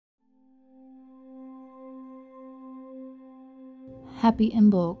Happy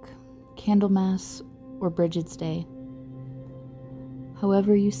Imbolc, Candlemas, or Brigid's Day.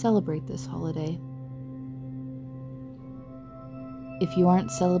 However you celebrate this holiday. If you aren't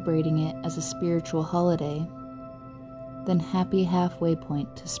celebrating it as a spiritual holiday, then happy halfway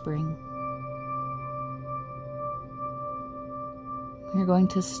point to spring. We're going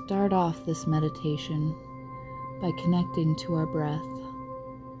to start off this meditation by connecting to our breath.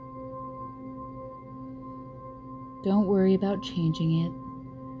 Don't worry about changing it.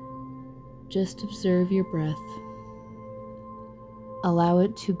 Just observe your breath. Allow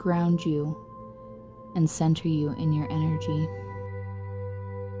it to ground you and center you in your energy.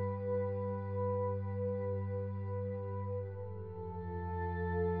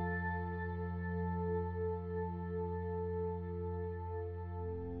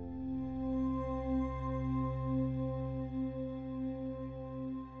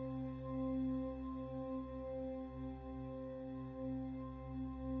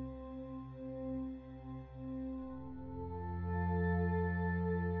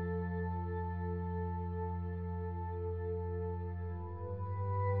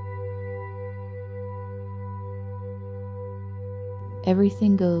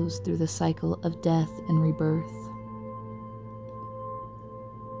 Everything goes through the cycle of death and rebirth.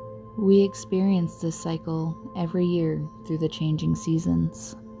 We experience this cycle every year through the changing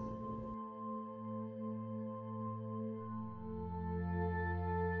seasons.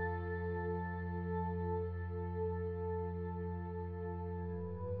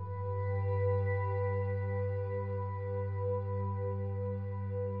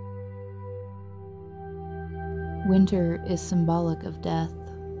 Winter is symbolic of death.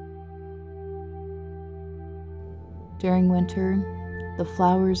 During winter, the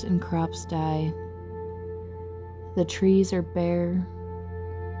flowers and crops die, the trees are bare,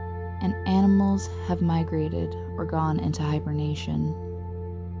 and animals have migrated or gone into hibernation.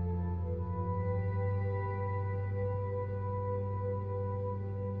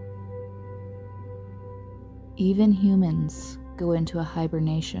 Even humans go into a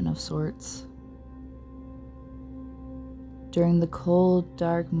hibernation of sorts. During the cold,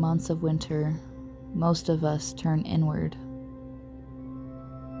 dark months of winter, most of us turn inward.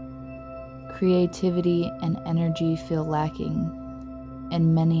 Creativity and energy feel lacking,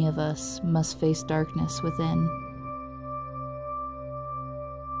 and many of us must face darkness within.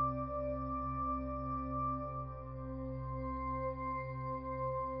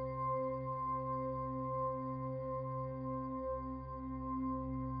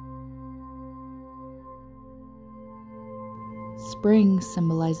 Spring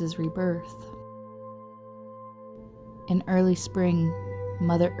symbolizes rebirth. In early spring,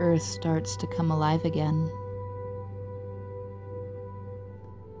 Mother Earth starts to come alive again.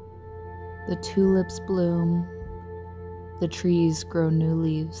 The tulips bloom, the trees grow new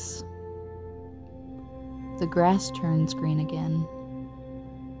leaves, the grass turns green again.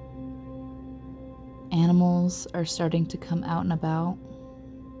 Animals are starting to come out and about,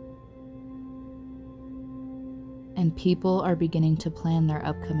 and people are beginning to plan their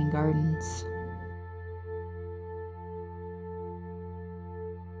upcoming gardens.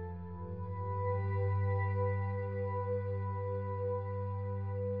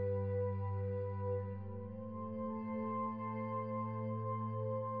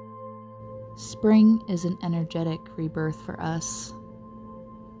 Spring is an energetic rebirth for us.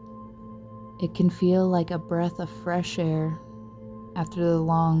 It can feel like a breath of fresh air after the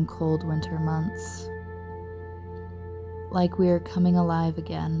long, cold winter months. Like we are coming alive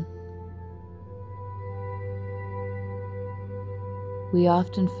again. We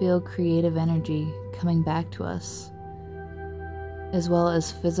often feel creative energy coming back to us, as well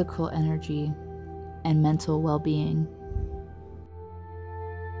as physical energy and mental well-being.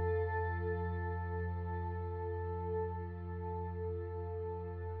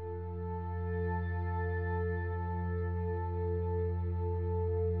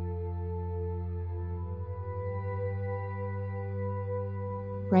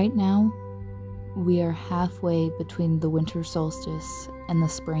 Right now, we are halfway between the winter solstice and the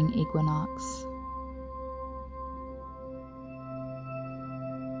spring equinox.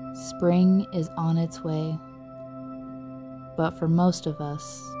 Spring is on its way, but for most of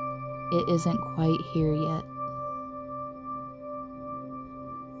us, it isn't quite here yet.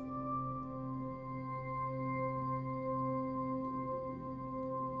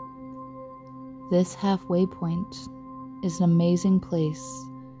 This halfway point is an amazing place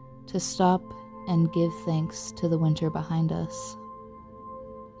to stop and give thanks to the winter behind us.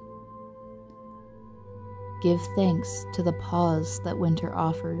 Give thanks to the pause that winter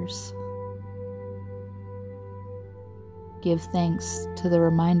offers. Give thanks to the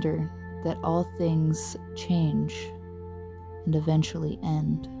reminder that all things change and eventually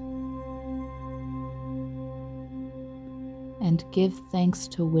end. And give thanks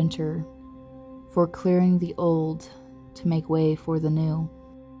to winter for clearing the old to make way for the new.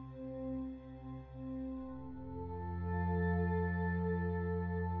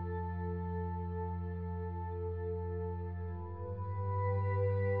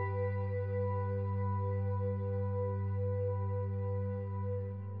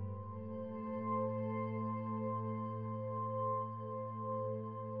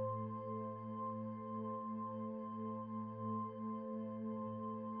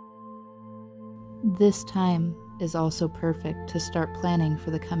 This time is also perfect to start planning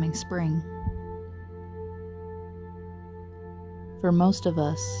for the coming spring. For most of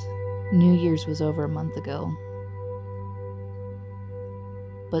us, New Year's was over a month ago.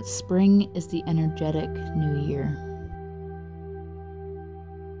 But spring is the energetic new year.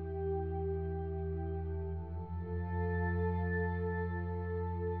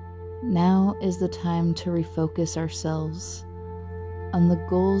 Now is the time to refocus ourselves on the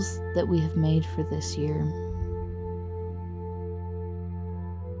goals that we have made for this year.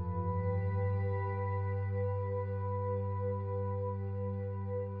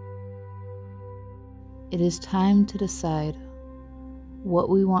 It is time to decide what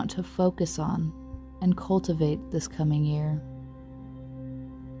we want to focus on and cultivate this coming year,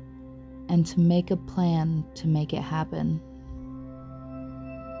 and to make a plan to make it happen.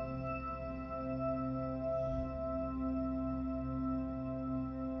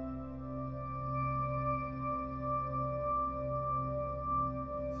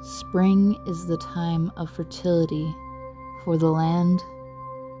 Spring is the time of fertility for the land,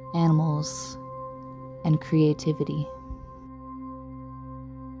 animals, and creativity.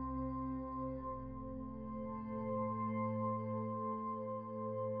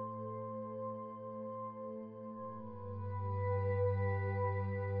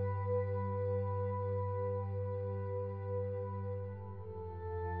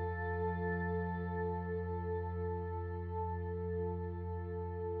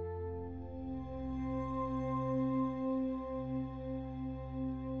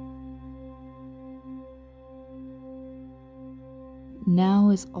 Now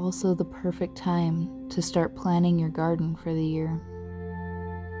is also the perfect time to start planning your garden for the year.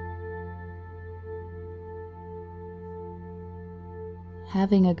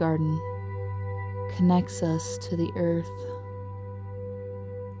 Having a garden connects us to the earth,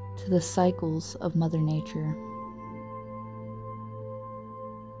 to the cycles of Mother Nature.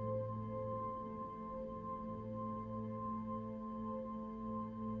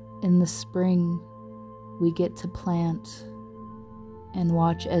 In the spring, we get to plant and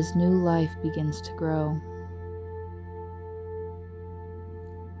watch as new life begins to grow.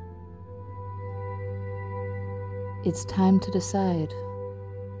 It's time to decide.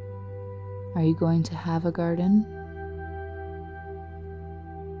 Are you going to have a garden?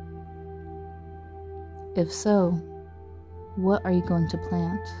 If so, what are you going to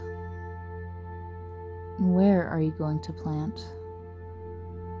plant? Where are you going to plant?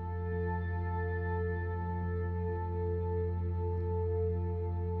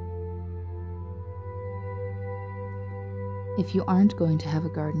 If you aren't going to have a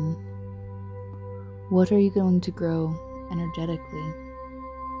garden, what are you going to grow energetically?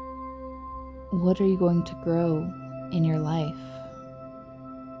 What are you going to grow in your life?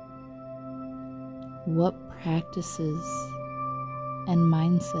 What practices and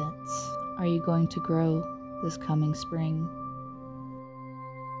mindsets are you going to grow this coming spring?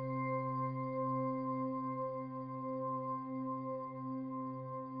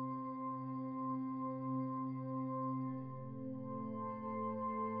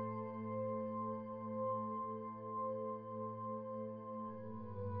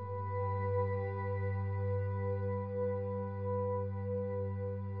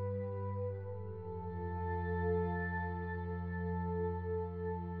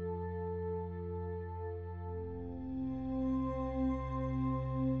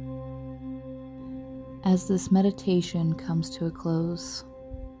 As this meditation comes to a close,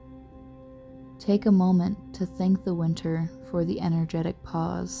 take a moment to thank the winter for the energetic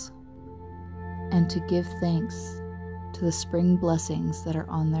pause and to give thanks to the spring blessings that are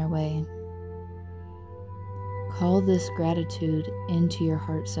on their way. Call this gratitude into your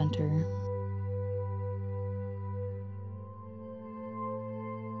heart center.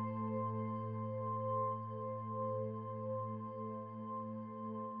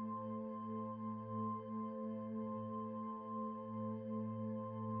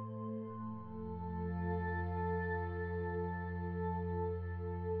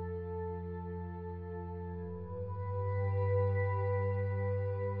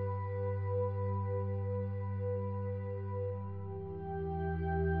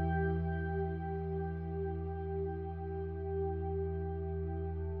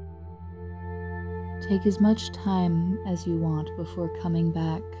 Take as much time as you want before coming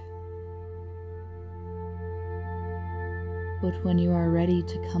back. But when you are ready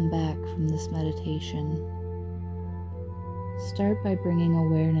to come back from this meditation, start by bringing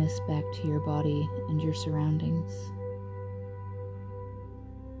awareness back to your body and your surroundings.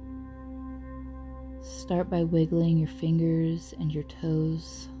 Start by wiggling your fingers and your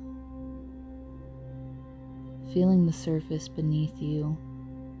toes, feeling the surface beneath you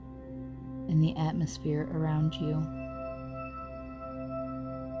and the atmosphere around you.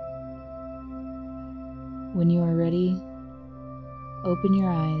 When you are ready, open your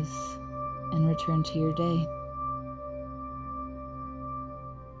eyes and return to your day.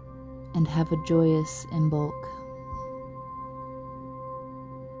 And have a joyous Imbolc.